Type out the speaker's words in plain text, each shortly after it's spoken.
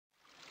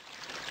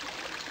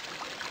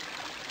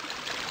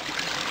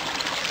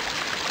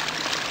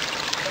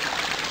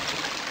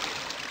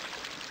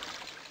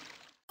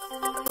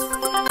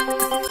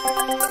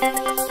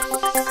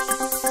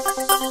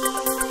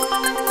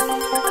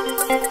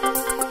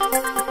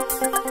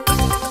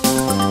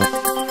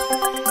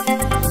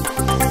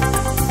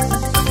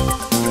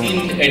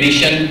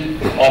edition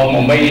of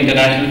Mumbai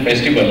International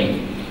Festival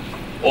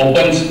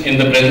opens in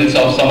the presence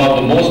of some of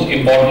the most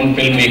important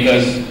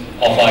filmmakers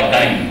of our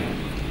time.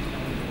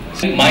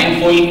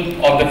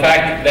 Mindful of the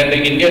fact that the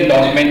Indian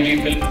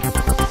documentary film...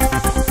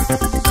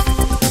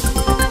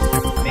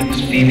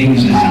 Mixed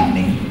feelings this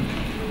evening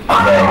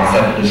as I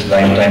accept this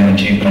Lifetime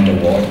Achievement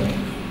Award.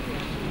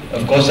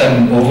 Of course,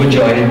 I'm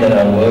overjoyed that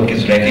our work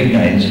is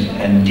recognized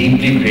and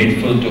deeply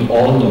grateful to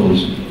all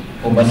those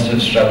who must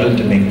have struggled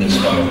to make this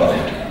come about.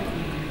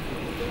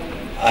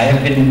 I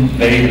have been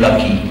very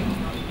lucky.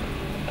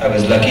 I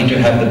was lucky to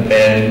have the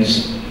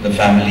parents, the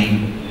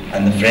family,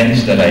 and the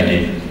friends that I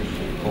did,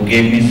 who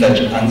gave me such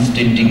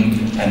unstinting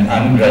and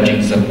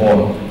ungrudging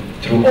support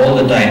through all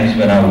the times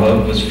when our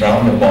work was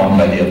frowned upon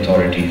by the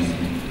authorities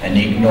and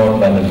ignored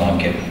by the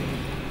market.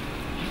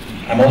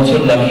 I'm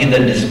also lucky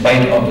that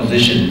despite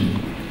opposition,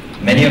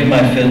 many of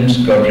my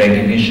films got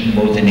recognition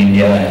both in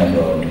India and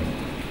abroad.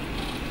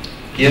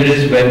 Here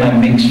is where my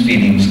mixed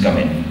feelings come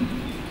in.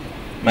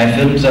 My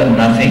films are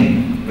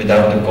nothing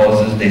without the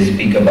causes they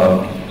speak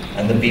about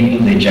and the people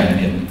they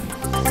champion.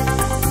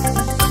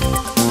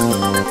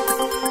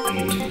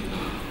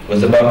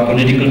 Was about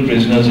political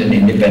prisoners in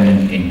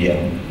independent India.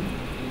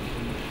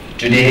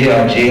 Today,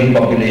 our jail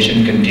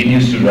population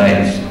continues to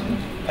rise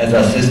as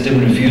our system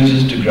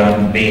refuses to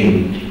grant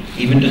bail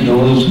even to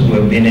those who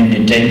have been in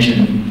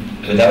detention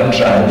without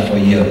trial for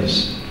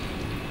years.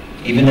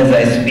 Even as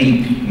I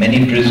speak,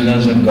 many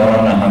prisoners have gone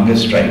on a hunger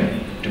strike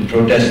to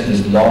protest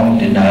this long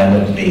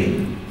denial of bail.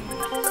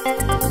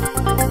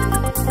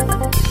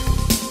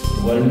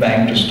 The World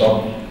Bank to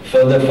stop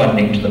further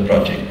funding to the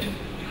project.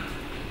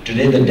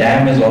 Today the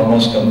dam is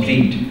almost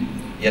complete,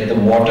 yet the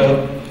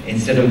water,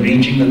 instead of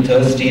reaching the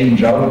thirsty and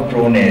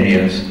drought-prone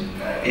areas,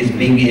 is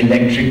being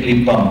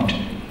electrically pumped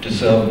to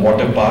serve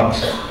water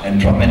parks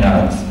and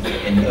promenades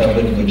in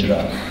urban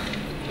Gujarat.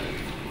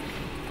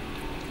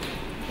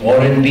 War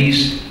and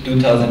Peace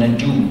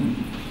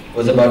 2002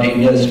 was about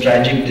India's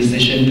tragic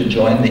decision to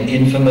join the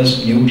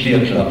infamous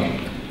nuclear club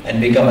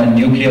and become a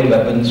nuclear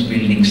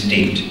weapons-wielding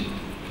state.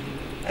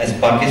 As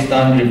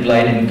Pakistan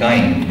replied in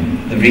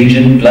kind, the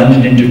region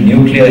plunged into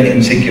nuclear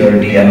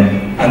insecurity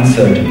and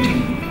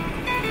uncertainty.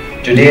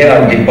 Today,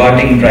 our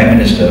departing Prime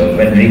Minister,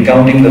 when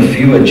recounting the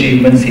few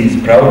achievements he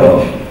is proud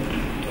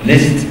of,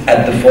 lists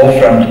at the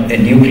forefront a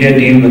nuclear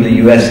deal with the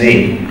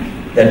USA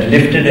that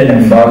lifted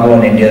an embargo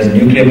on India's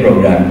nuclear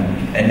program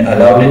and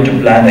allowed it to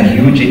plan a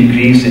huge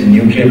increase in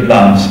nuclear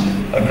plants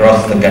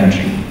across the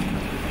country.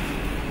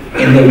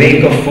 In the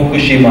wake of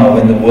Fukushima,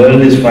 when the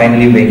world is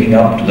finally waking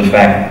up to the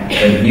fact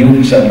that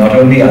nukes are not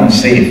only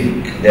unsafe,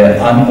 they are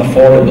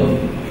unaffordable,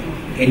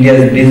 India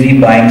is busy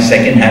buying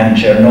second-hand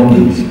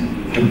Chernobyls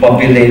to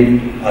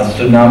populate our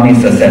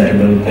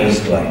tsunami-susceptible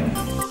coastline.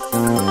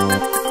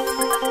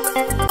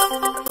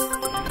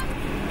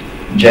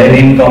 Jai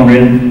Bhim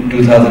Comrade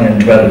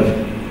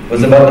 2012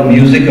 was about the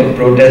music of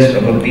protest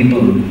of a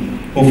people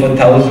who for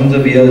thousands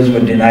of years were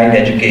denied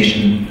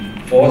education,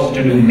 forced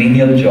to do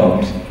menial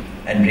jobs,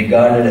 and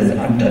regarded as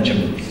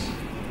untouchables.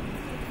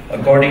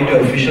 According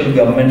to official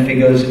government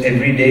figures,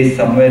 every day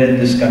somewhere in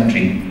this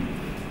country,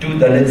 2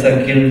 Dalits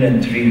are killed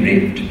and 3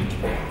 raped.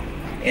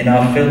 In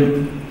our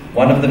film,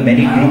 one of the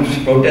many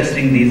groups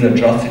protesting these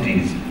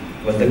atrocities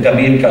was the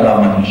Kabir Kala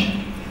Manch,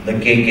 the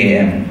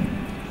KKM.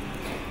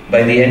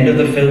 By the end of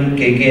the film,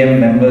 KKM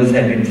members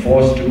had been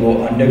forced to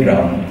go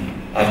underground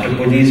after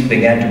police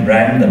began to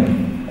brand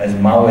them as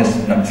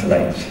Maoist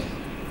Naxalites.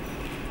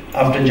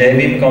 After Jai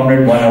Bhim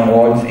Comrade won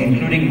awards,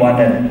 including one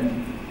at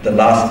the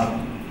last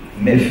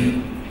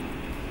MIFF,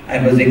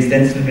 and was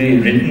extensively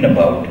written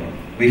about,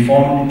 we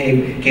formed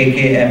a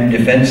KKM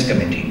Defense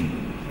Committee.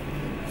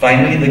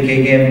 Finally, the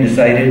KKM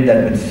decided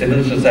that with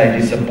civil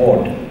society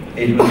support,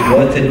 it was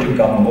worth it to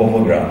come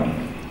overground.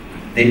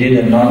 They did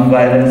a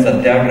non-violent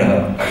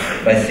satyagraha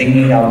by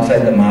singing outside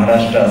the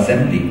Maharashtra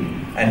Assembly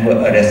and were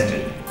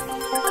arrested.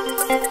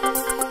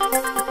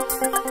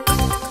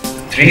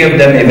 3 of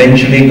them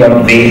eventually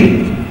got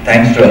bail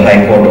thanks to a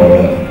High Court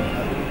order.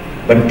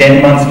 But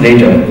 10 months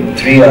later,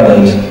 3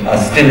 others are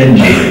still in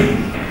jail.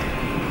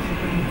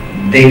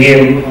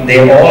 They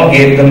all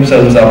gave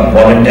themselves up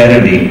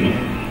voluntarily,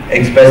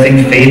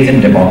 expressing faith in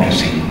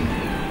democracy.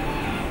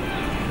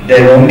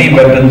 Their only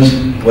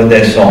weapons were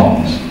their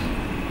songs.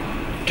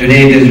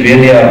 Today it is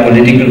really our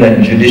political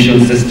and judicial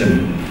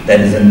system that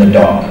is in the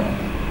dock.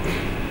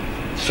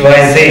 So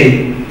I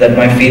say that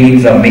my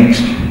feelings are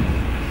mixed.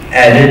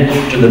 Added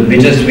to the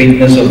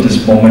bittersweetness of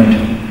this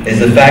moment is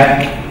the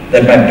fact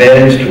that my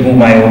parents, to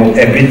whom I owe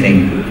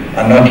everything,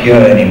 are not here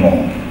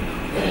anymore.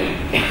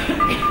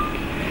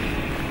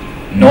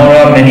 Nor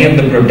are many of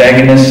the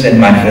protagonists in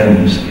my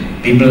films,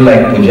 people like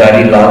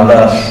Pujari Lal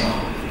Das,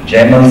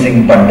 Jaimal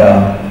Singh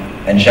Padda,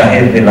 and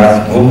Shahid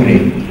Vilas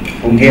Ghogre,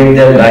 who gave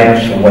their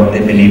lives for what they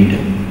believed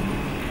in.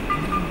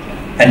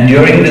 And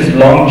during this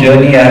long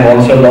journey, I have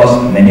also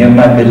lost many of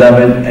my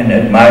beloved and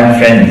admired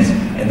friends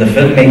in the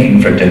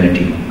filmmaking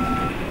fraternity.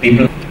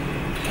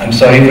 I'm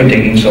sorry for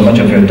taking so much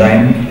of your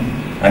time.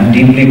 I'm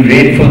deeply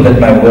grateful that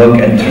my work,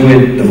 and through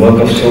it the work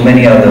of so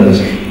many others,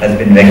 has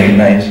been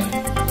recognized.